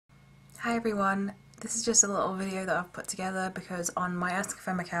Hi everyone, this is just a little video that I've put together because on my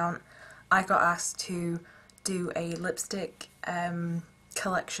Ask-A-Femme account I got asked to do a lipstick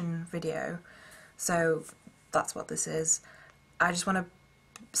collection video, so that's what this is. I just want to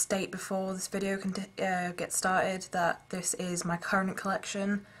state before this video gets started that this is my current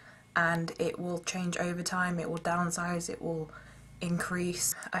collection and it will change over time, it will downsize, it will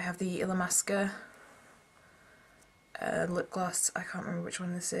increase. I have the Illamasqua lip gloss, I can't remember which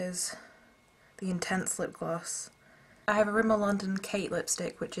one this is. The Intense lip gloss. I have a Rimmel London Kate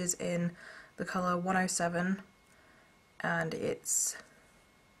lipstick which is in the colour 107 and it's,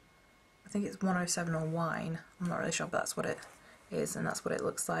 I think it's 107 or Wine, I'm not really sure but that's what it is and that's what it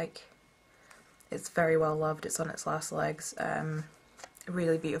looks like. It's very well loved, it's on its last legs, a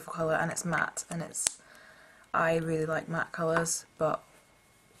really beautiful colour and it's matte and I really like matte colours but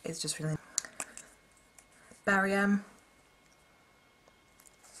it's just really... Barry M.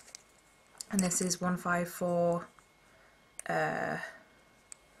 And this is 154, I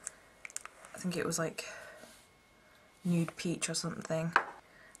think it was like nude peach or something.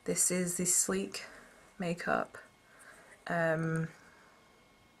 This is the Sleek makeup, the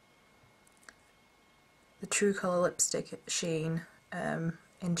True Colour lipstick sheen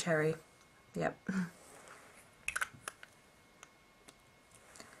in cherry, yep.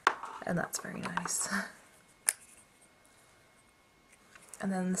 And that's very nice.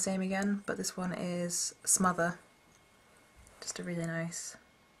 And then the same again, but this one is Smother. Just a really nice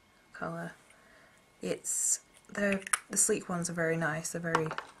colour. It's the sleek ones are very nice, they're very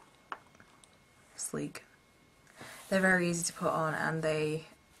sleek. They're very easy to put on and they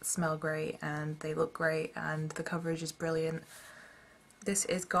smell great and they look great and the coverage is brilliant. This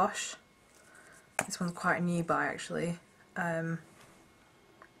is Gosh. This one's quite a new buy actually. It's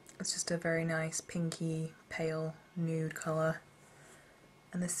just a very nice pinky, pale, nude colour.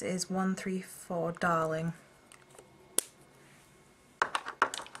 And this is 134 Darling.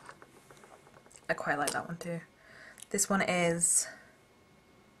 I quite like that one too. This one is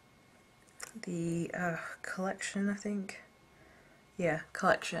the Collection, I think. Yeah,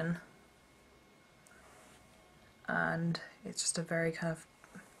 Collection. And it's just a very kind of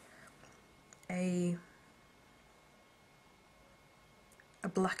a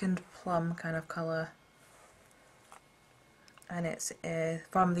blackened plum kind of colour. And it's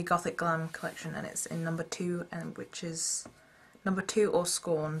from the Gothic Glam collection and it's in number 2, and which is number 2 or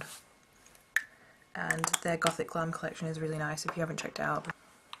Scorned. And their Gothic Glam collection is really nice if you haven't checked it out.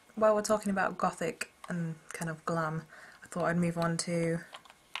 While we're talking about Gothic and kind of glam, I thought I'd move on to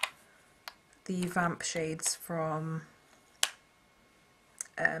the Vamp shades from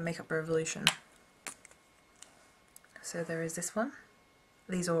Makeup Revolution. So there is this one.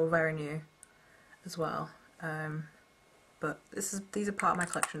 These are all very new as well. But these are part of my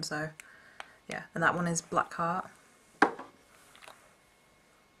collection, so yeah. And that one is Black Heart.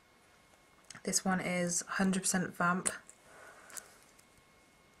 This one is 100% Vamp.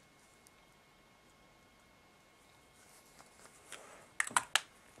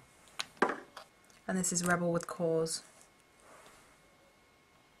 And this is Rebel with Cause.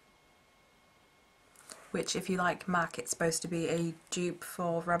 Which, if you like MAC, it's supposed to be a dupe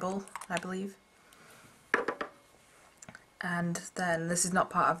for Rebel, I believe. And then this is not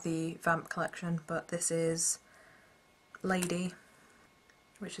part of the Vamp collection, but this is Lady,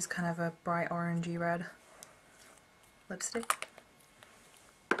 which is kind of a bright orangey red lipstick.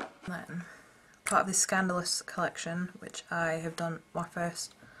 And then part of the Scandalous collection, which I have done my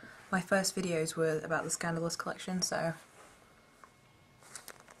first videos were about the Scandalous collection, so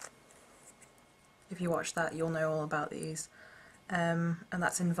if you watch that you'll know all about these. And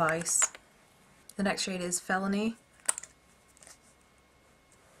that's in Vice. The next shade is Felony.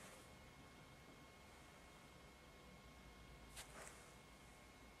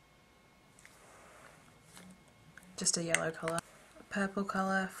 Just a yellow colour. Purple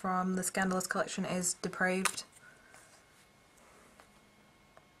colour from the Scandalous collection is Depraved.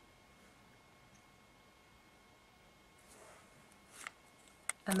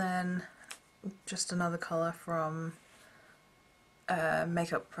 And then just another colour from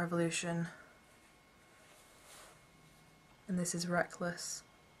Makeup Revolution. And this is Reckless.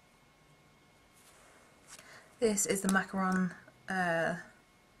 This is the Macaron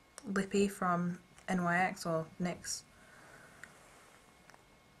Lippy from NYX or NYX.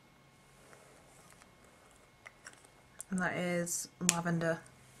 And that is Lavender.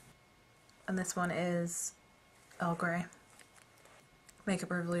 And this one is Earl Grey.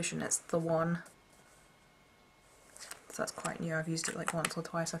 Makeup Revolution, it's the One. So that's quite new, I've used it like once or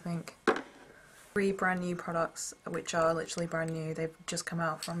twice I think. 3 brand new products, which are literally brand new. They've just come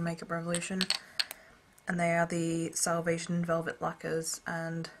out from Makeup Revolution, and they are the Salvation Velvet Lacquers,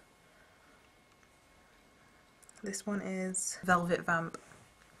 and this one is Velvet Vamp.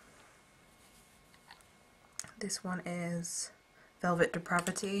 This one is Velvet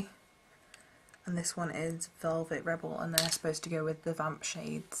Depravity, and this one is Velvet Rebel, and they're supposed to go with the Vamp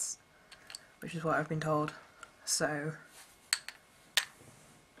shades, which is what I've been told. So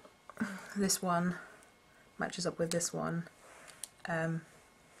this one matches up with this one,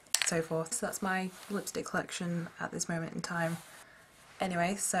 so forth. So that's my lipstick collection at this moment in time.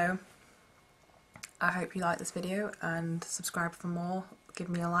 Anyway, so I hope you like this video and subscribe for more. Give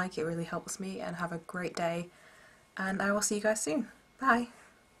me a like, it really helps me, and have a great day, and I will see you guys soon. Bye!